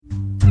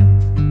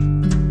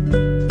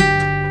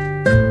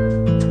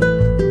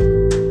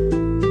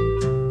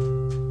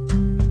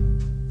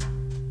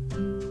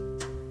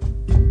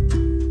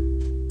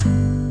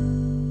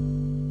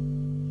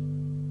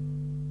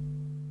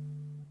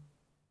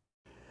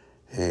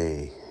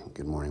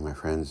Good morning, my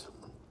friends.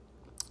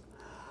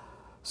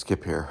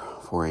 Skip here,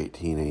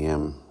 4:18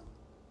 a.m.,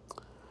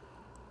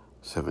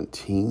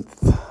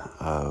 17th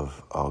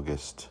of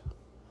August.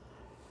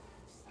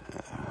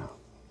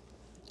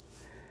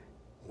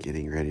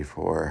 Getting ready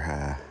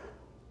for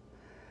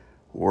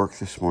work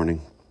this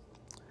morning.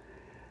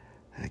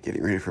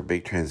 Getting ready for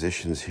big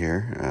transitions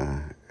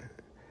here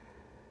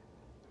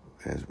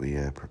as we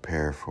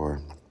prepare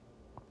for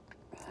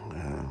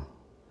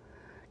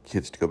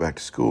kids to go back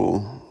to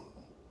school.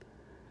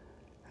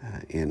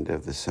 End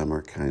of the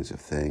summer kinds of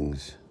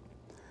things.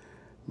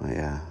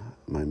 My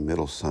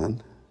middle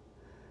son,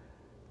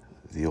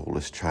 the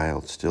oldest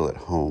child still at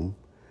home,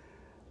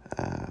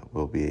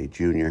 will be a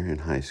junior in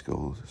high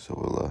school,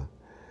 so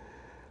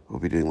we'll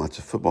be doing lots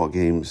of football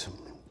games,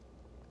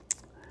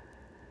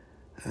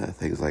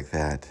 things like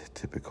that,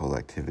 typical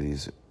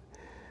activities.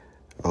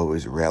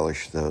 Always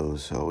relish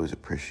those, always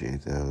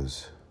appreciate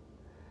those,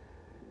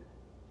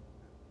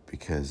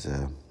 because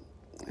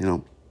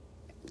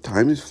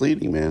time is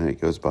fleeting, man.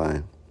 It goes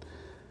by.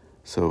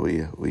 So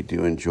we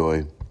do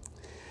enjoy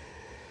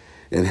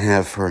and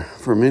have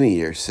for many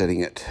years setting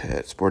it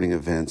at sporting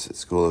events, at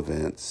school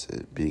events,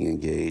 being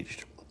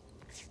engaged.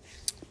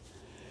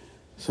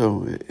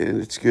 So and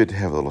it's good to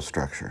have a little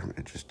structure.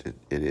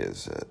 It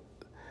is.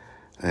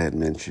 I had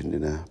mentioned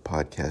in a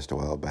podcast a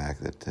while back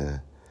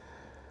that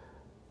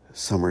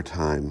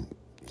summertime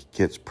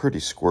gets pretty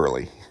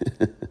squirrely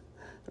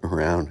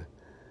around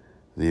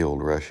the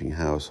old Rushing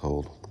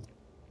household.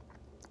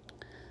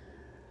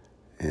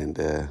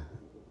 And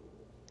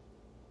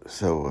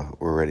so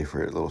we're ready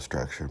for a little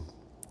structure.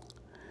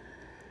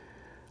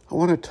 I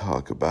want to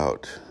talk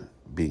about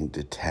being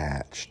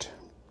detached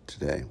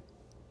today.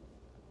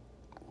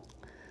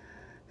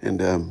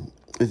 And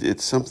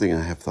it's something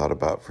I have thought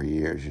about for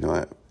years.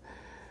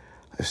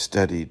 I've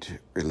studied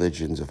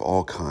religions of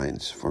all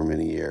kinds for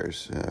many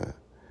years.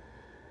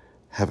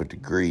 Have a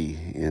degree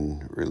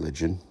in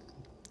religion,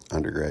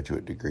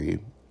 undergraduate degree.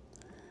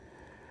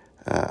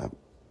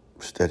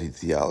 Studied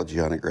theology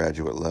on a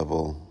graduate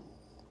level.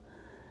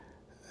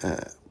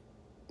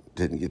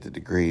 Didn't get the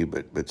degree,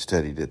 but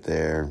studied it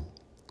there.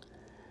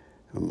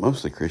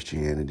 Mostly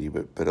Christianity,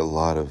 but a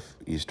lot of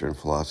Eastern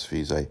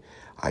philosophies I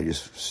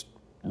just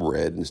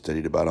read and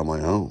studied about on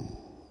my own.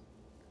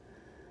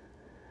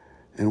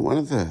 And one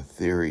of the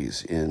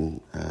theories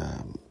in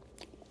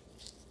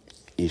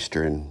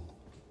Eastern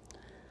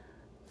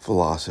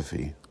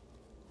philosophy,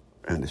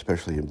 and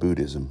especially in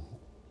Buddhism,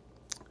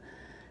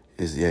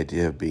 is the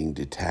idea of being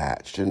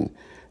detached. And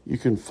you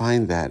can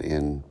find that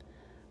in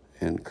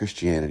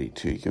Christianity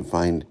too. You can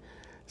find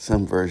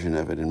some version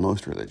of it in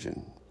most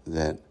religion,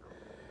 that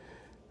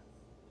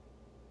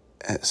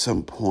at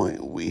some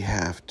point we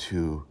have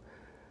to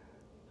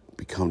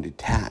become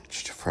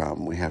detached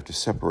from, we have to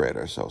separate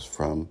ourselves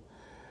from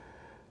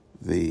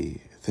the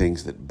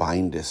things that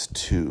bind us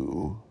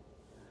to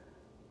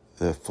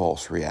the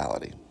false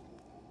reality.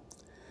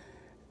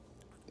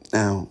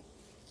 Now,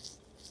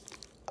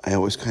 I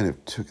always kind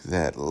of took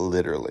that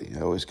literally.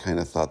 I always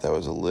kind of thought that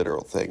was a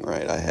literal thing,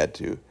 right? I had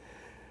to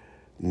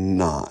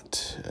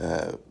not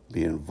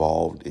be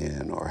involved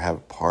in or have a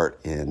part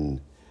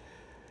in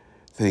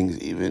things,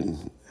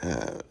 even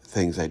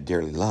things I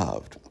dearly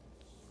loved,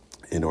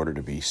 in order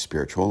to be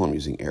spiritual. I'm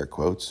using air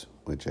quotes,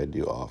 which I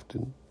do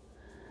often.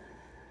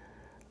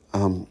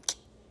 And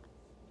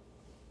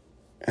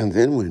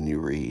then when you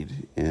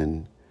read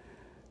in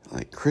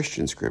like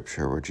Christian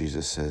scripture where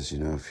Jesus says,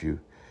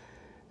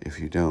 if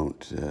you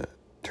don't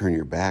turn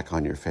your back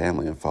on your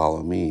family and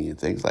follow me and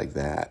things like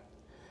that,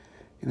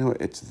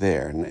 it's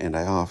there. And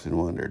I often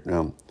wondered,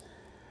 now,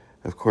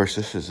 of course,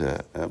 this is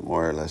a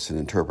more or less an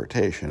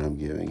interpretation I'm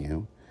giving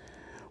you,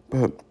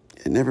 but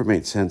it never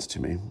made sense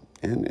to me.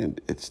 And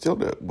it still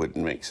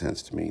wouldn't make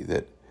sense to me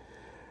that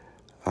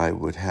I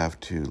would have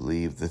to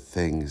leave the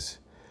things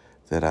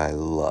that I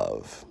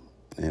love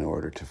in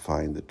order to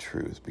find the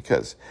truth,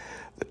 because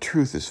the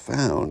truth is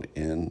found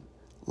in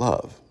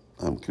love.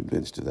 I'm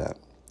convinced of that.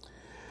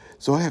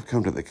 So I have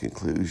come to the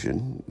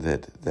conclusion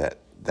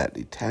that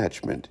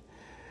detachment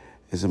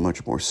is a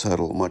much more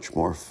subtle, much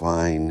more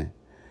fine,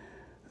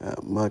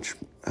 much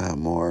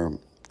more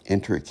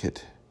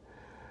intricate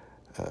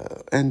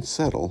and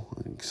subtle,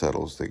 I think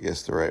subtle is, I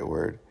guess, the right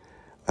word,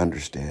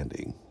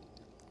 understanding.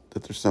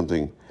 That there's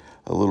something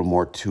a little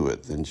more to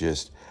it than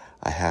just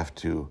I have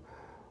to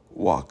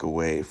walk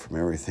away from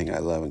everything I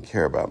love and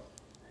care about,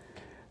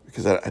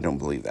 because I don't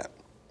believe that.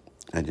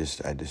 I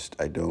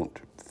don't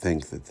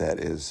think that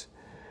is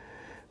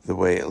the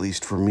way, at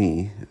least for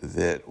me,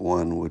 that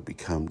one would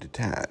become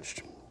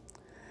detached.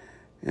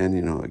 And,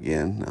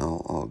 again,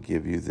 I'll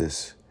give you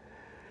this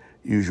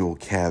usual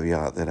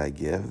caveat that I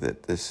give,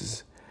 that this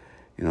is,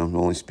 I'm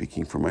only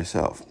speaking for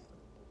myself.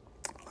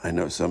 I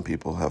know some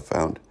people have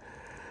found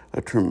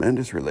a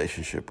tremendous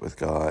relationship with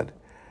God,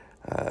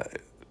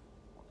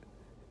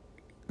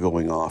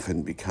 going off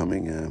and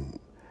becoming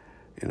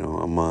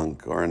a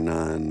monk or a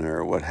nun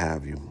or what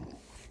have you.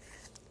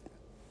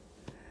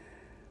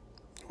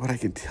 What I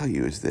can tell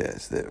you is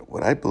this, that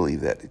what I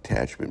believe that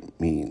detachment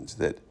means,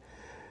 that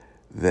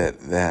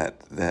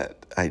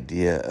that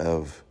idea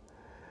of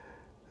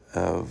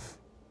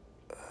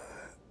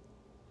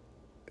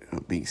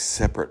being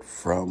separate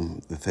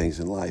from the things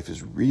in life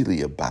is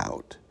really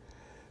about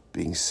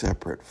being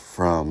separate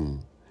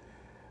from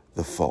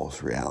the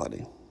false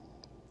reality.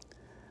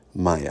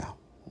 Maya,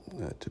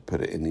 to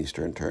put it in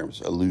Eastern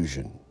terms,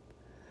 illusion.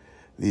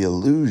 The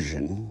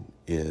illusion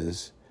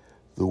is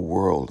the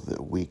world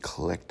that we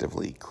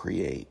collectively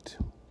create.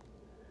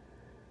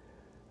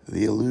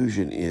 The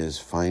illusion is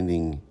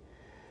finding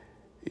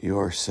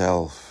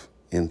yourself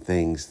in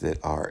things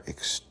that are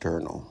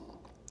external.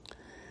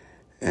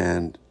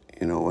 And,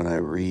 when I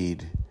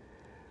read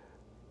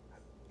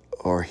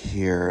or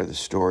hear the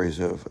stories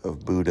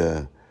of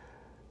Buddha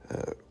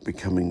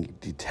becoming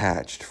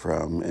detached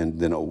from and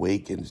then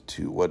awakened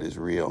to what is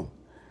real,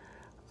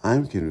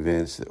 I'm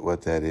convinced that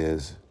what that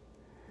is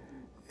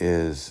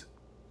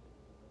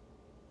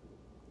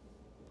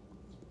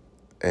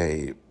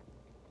a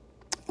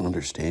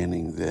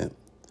understanding that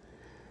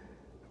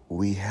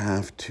we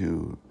have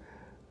to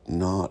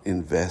not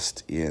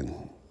invest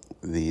in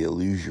the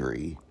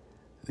illusion,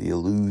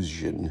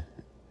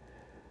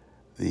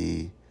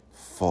 the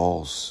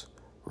false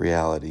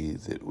reality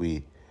that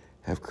we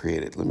have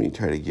created. Let me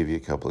try to give you a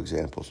couple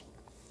examples.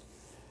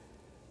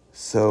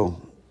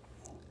 So,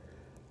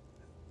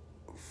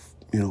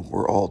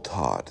 we're all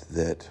taught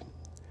that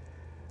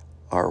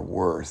our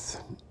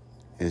worth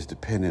is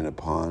dependent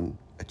upon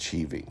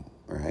achieving,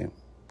 right?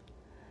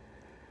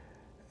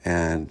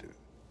 And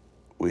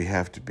we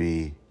have to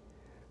be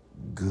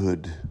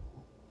good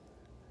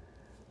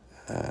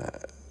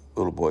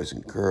little boys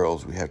and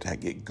girls. We have to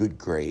get good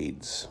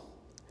grades.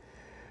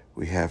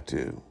 We have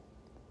to,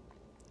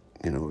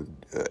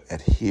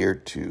 adhere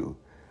to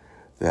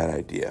that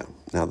idea.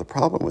 Now, the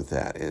problem with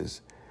that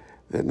is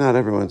that not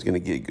everyone's going to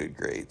get good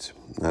grades.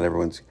 Not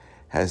everyone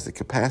has the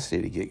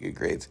capacity to get good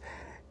grades.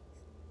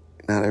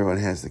 Not everyone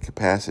has the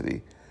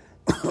capacity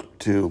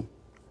to,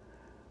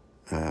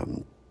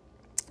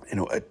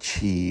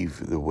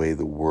 achieve the way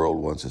the world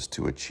wants us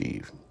to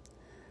achieve.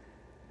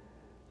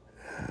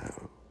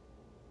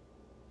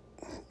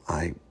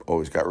 I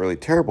always got really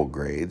terrible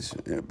grades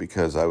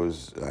because I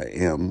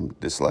am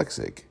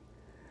dyslexic,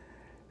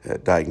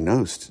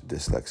 diagnosed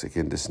dyslexic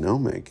and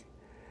dysnomic,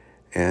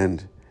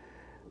 and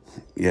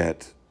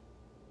yet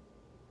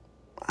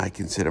I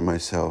consider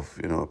myself,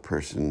 a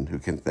person who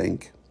can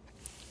think,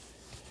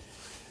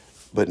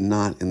 but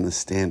not in the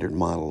standard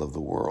model of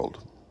the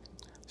world.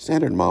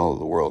 Standard model of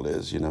the world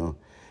is,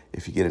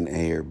 if you get an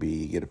A or B,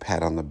 you get a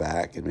pat on the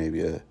back and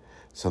maybe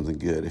something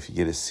good. If you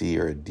get a C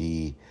or a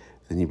D,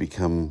 then you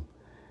become,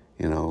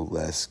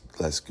 less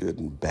good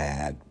and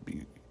bad.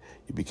 You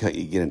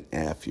get an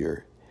F,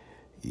 you're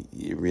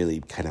really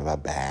kind of a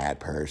bad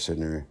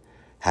person or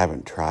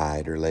haven't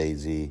tried or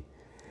lazy.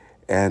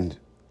 And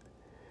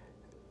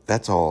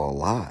that's all a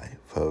lie,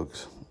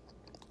 folks.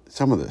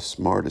 Some of the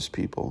smartest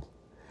people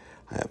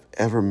I have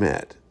ever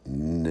met,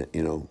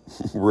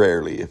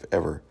 rarely, if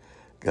ever,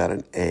 got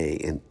an A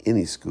in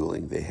any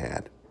schooling they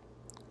had.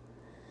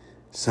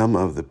 Some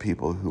of the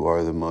people who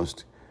are the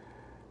most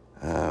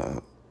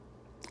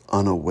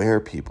unaware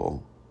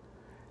people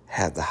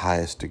had the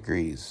highest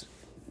degrees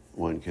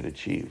one could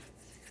achieve.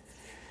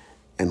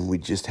 And we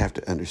just have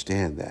to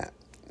understand that.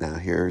 Now,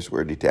 here's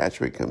where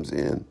detachment comes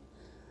in.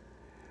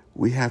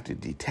 We have to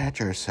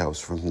detach ourselves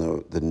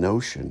from the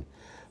notion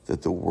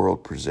that the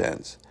world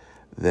presents,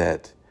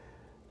 that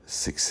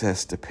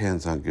success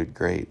depends on good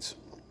grades.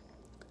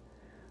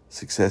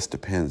 Success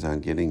depends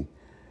on getting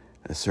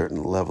a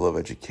certain level of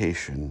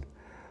education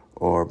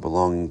or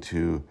belonging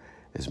to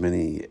as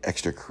many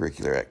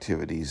extracurricular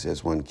activities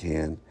as one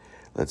can,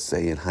 let's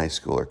say in high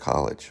school or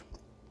college.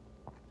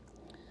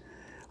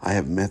 I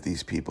have met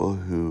these people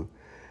who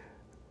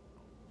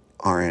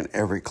are in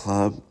every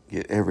club,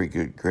 get every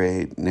good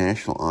grade,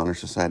 National Honor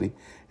Society,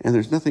 and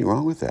there's nothing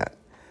wrong with that.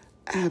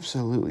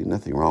 Absolutely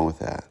nothing wrong with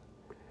that.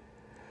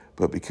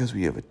 But because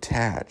we have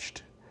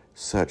attached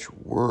such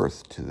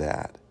worth to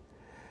that,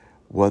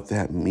 what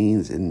that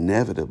means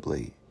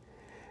inevitably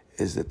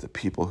is that the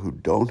people who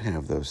don't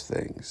have those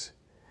things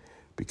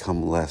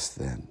become less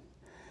than.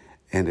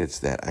 And it's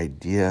that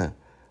idea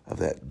of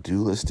that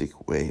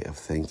dualistic way of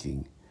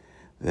thinking,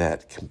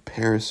 that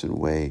comparison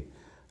way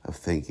of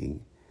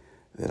thinking,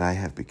 that I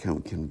have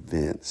become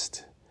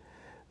convinced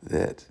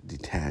that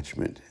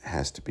detachment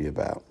has to be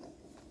about.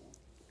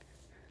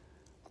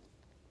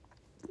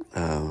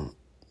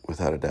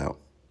 Without a doubt,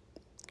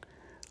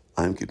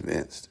 I'm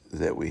convinced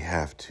that we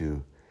have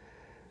to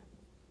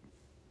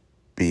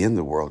be in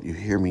the world. You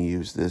hear me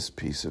use this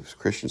piece of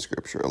Christian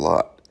scripture a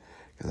lot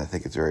because I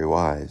think it's very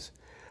wise.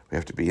 We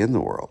have to be in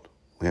the world.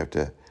 We have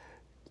to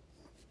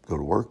go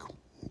to work,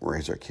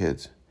 raise our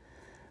kids,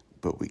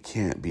 but we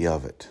can't be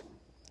of it.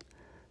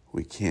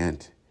 We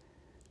can't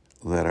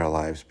let our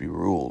lives be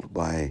ruled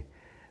by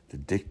the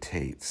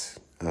dictates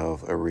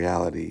of a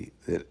reality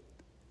that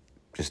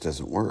just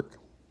doesn't work.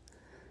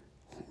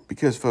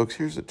 Because, folks,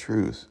 here's the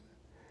truth.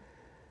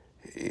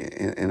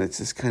 And it's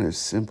this kind of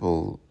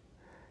simple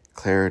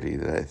clarity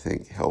that I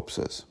think helps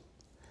us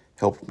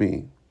helped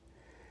me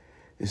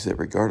is that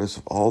regardless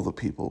of all the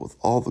people with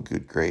all the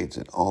good grades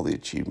and all the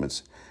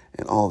achievements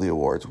and all the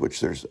awards, which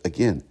there's,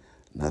 again,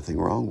 nothing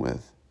wrong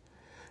with,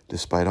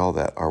 despite all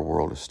that, our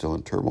world is still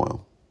in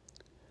turmoil.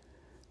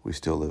 We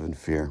still live in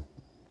fear.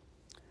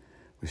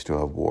 We still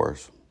have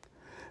wars.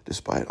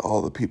 Despite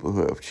all the people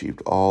who have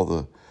achieved all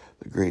the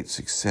great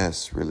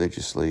success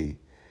religiously,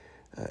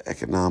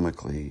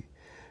 economically,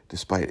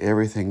 despite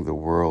everything the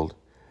world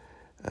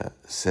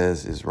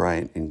says is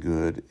right and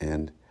good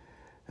and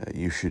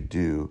you should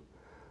do,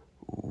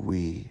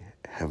 we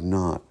have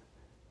not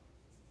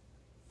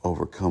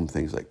overcome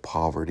things like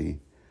poverty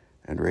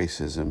and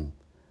racism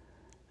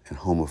and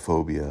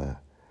homophobia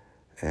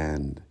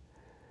and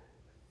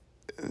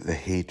the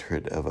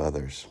hatred of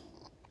others.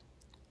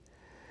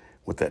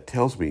 What that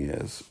tells me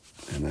is,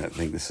 and I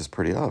think this is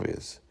pretty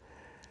obvious,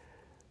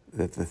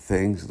 that the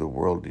things the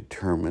world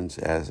determines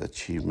as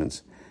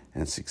achievements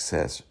and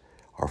success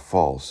are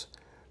false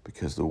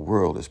because the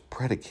world is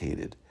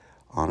predicated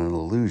on an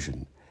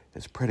illusion.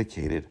 It's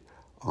predicated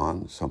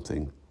on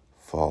something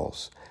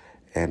false.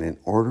 And in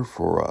order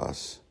for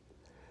us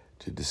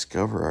to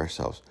discover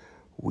ourselves,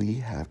 we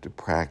have to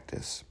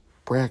practice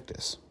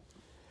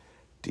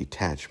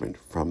detachment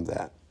from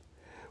that.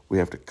 We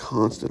have to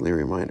constantly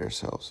remind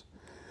ourselves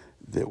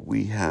that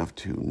we have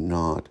to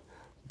not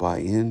buy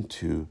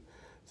into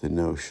the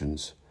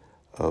notions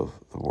of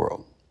the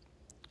world.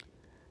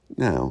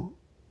 Now,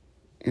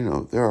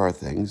 there are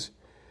things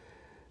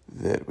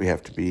that we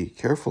have to be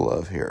careful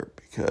of here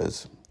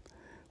because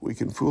we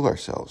can fool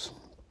ourselves.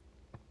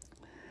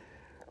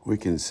 We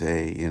can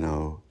say,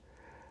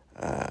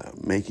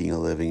 making a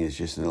living is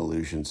just an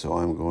illusion, so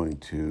I'm going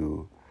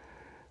to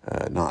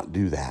not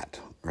do that,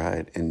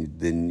 right? And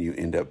then you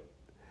end up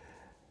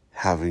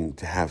having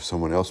to have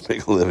someone else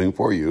make a living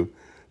for you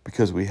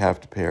because we have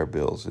to pay our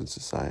bills in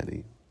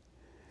society.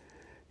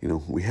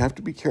 We have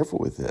to be careful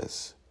with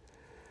this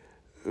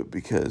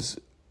because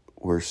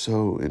we're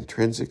so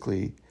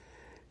intrinsically,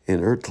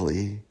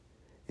 innately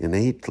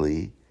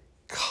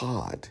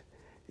caught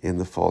in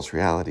the false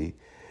reality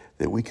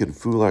that we can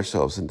fool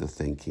ourselves into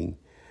thinking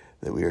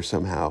that we are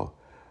somehow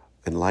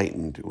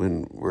enlightened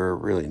when we're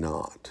really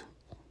not.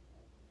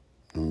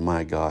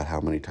 My God,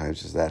 how many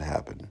times has that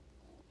happened?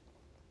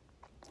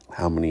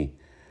 How many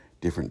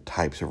different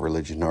types of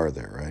religion are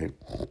there, right?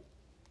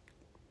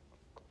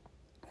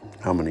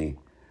 How many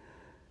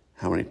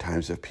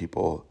times have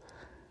people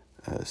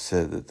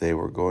said that they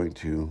were going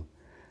to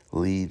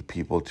lead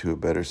people to a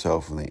better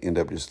self and they end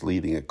up just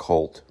leading a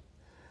cult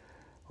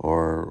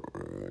or,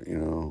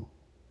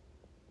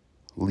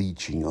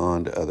 leeching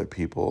on to other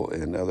people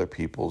and other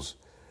people's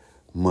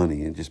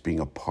money and just being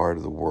a part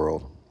of the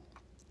world?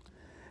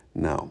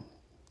 No.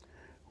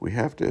 We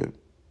have to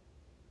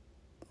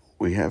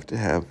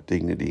have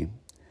dignity.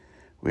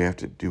 We have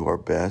to do our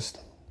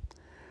best.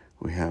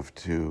 We have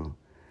to,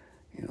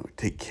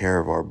 take care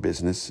of our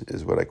business,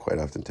 is what I quite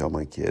often tell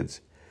my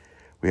kids.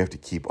 We have to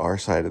keep our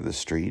side of the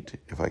street,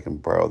 if I can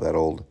borrow that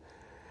old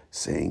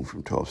saying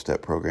from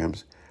 12-step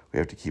programs. We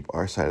have to keep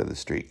our side of the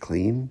street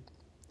clean.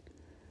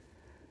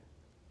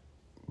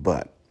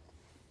 But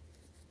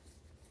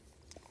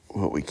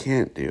what we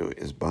can't do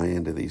is buy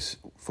into these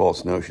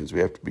false notions. We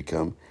have to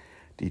become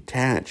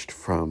detached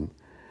from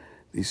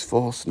these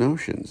false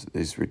notions,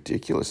 these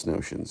ridiculous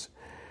notions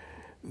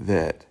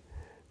that,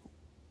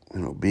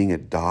 being a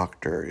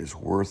doctor is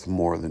worth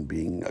more than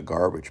being a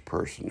garbage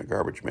person, a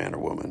garbage man or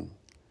woman,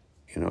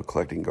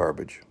 collecting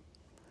garbage.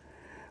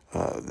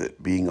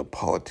 That being a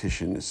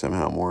politician is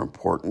somehow more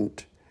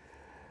important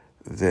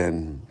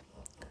than,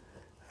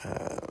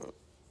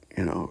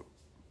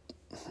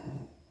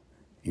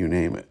 you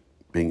name it,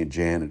 being a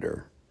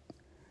janitor,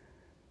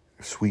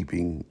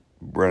 sweeping,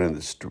 running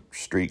the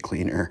street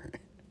cleaner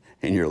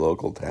in your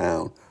local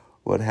town,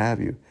 what have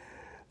you.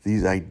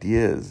 These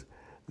ideas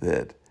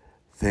that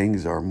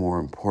things are more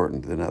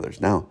important than others.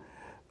 Now,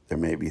 there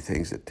may be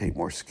things that take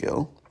more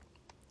skill.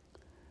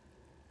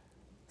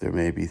 There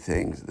may be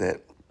things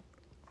that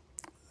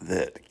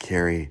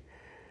carry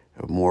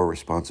more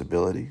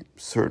responsibility.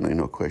 Certainly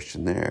no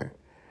question there.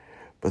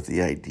 But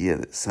the idea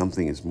that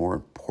something is more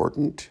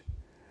important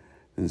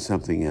than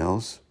something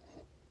else,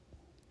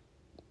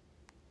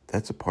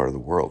 that's a part of the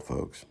world,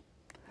 folks.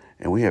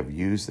 And we have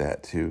used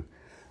that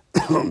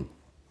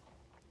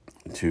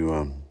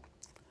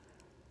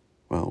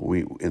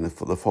we in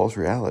the false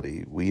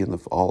reality,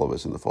 all of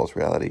us in the false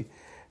reality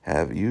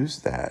have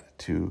used that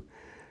to,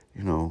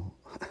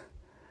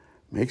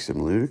 make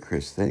some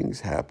ludicrous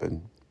things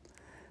happen.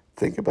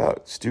 Think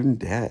about student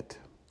debt.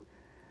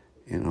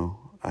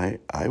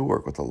 I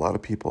work with a lot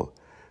of people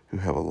who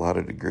have a lot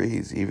of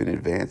degrees, even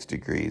advanced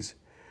degrees,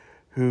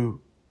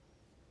 who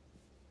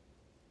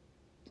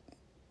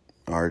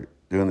are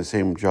doing the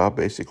same job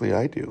basically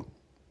I do,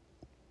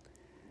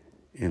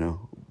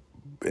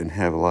 and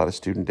have a lot of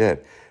student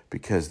debt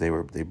because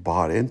they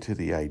bought into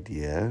the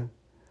idea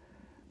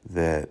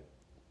that,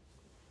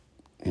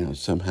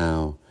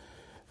 somehow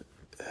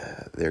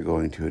they're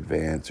going to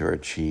advance or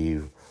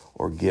achieve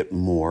or get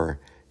more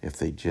if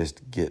they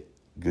just get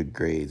good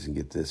grades and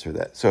get this or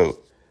that. So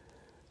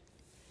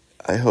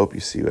I hope you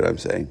see what I'm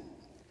saying,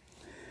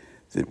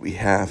 that we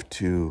have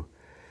to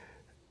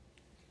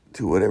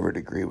whatever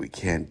degree we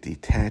can,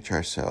 detach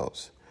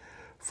ourselves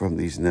from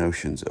these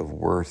notions of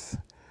worth,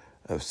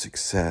 of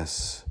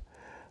success,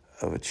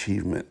 of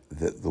achievement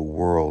that the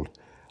world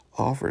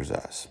offers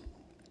us.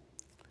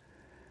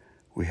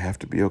 We have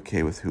to be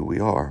okay with who we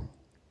are.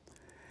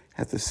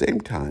 At the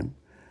same time,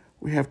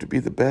 we have to be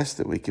the best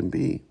that we can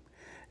be.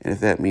 And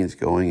if that means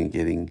going and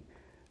getting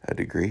a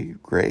degree,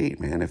 great,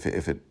 man. If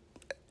it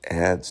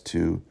adds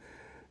to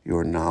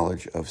your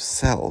knowledge of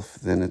self,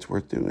 then it's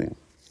worth doing.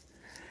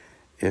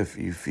 If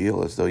you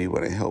feel as though you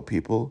want to help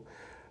people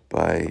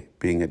by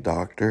being a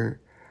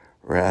doctor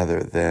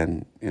rather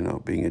than,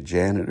 being a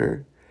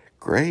janitor,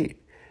 great.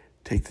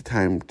 Take the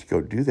time to go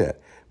do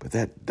that. But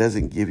that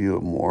doesn't give you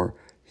a more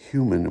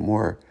human,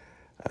 more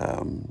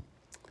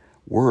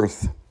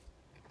worth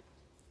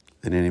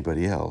than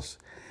anybody else.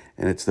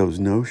 And it's those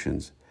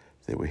notions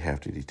that we have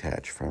to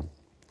detach from.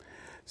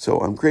 So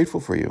I'm grateful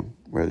for you,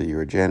 whether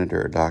you're a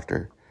janitor or a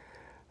doctor,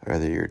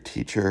 whether you're a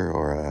teacher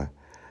or a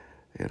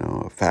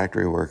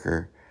factory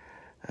worker.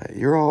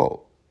 You're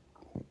all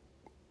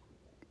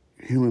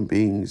human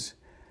beings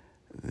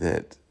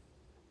that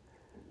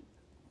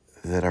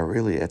are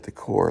really at the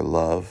core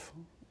love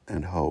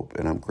and hope,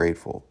 and I'm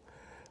grateful.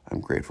 I'm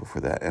grateful for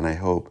that, and I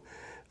hope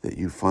that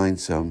you find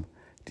some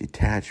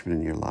detachment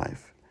in your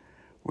life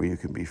where you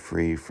can be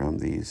free from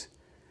these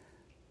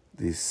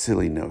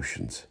silly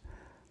notions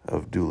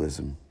of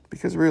dualism,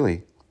 because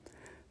really,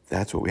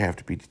 that's what we have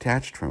to be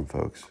detached from,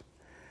 folks.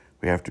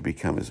 We have to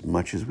become, as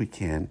much as we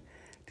can,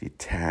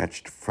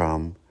 detached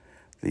from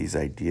these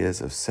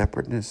ideas of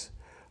separateness,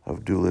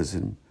 of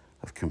dualism,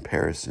 of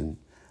comparison,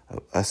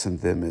 of us and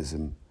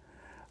themism,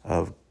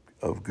 of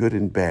good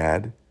and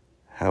bad.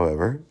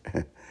 However,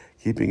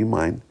 keeping in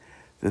mind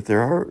that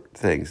there are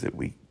things that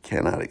we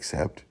cannot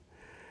accept.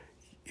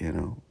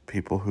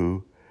 People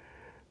who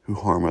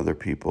harm other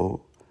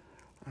people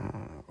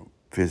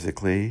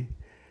physically,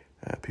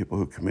 people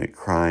who commit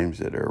crimes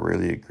that are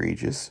really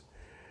egregious.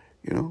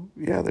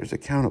 There's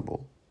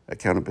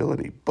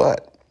accountability,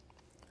 but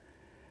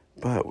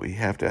we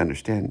have to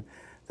understand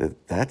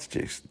that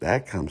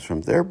that comes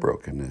from their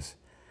brokenness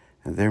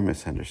and their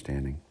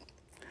misunderstanding.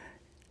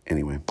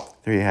 Anyway,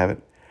 there you have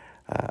it.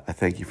 I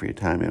thank you for your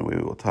time, and we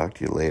will talk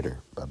to you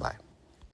later. Bye-bye.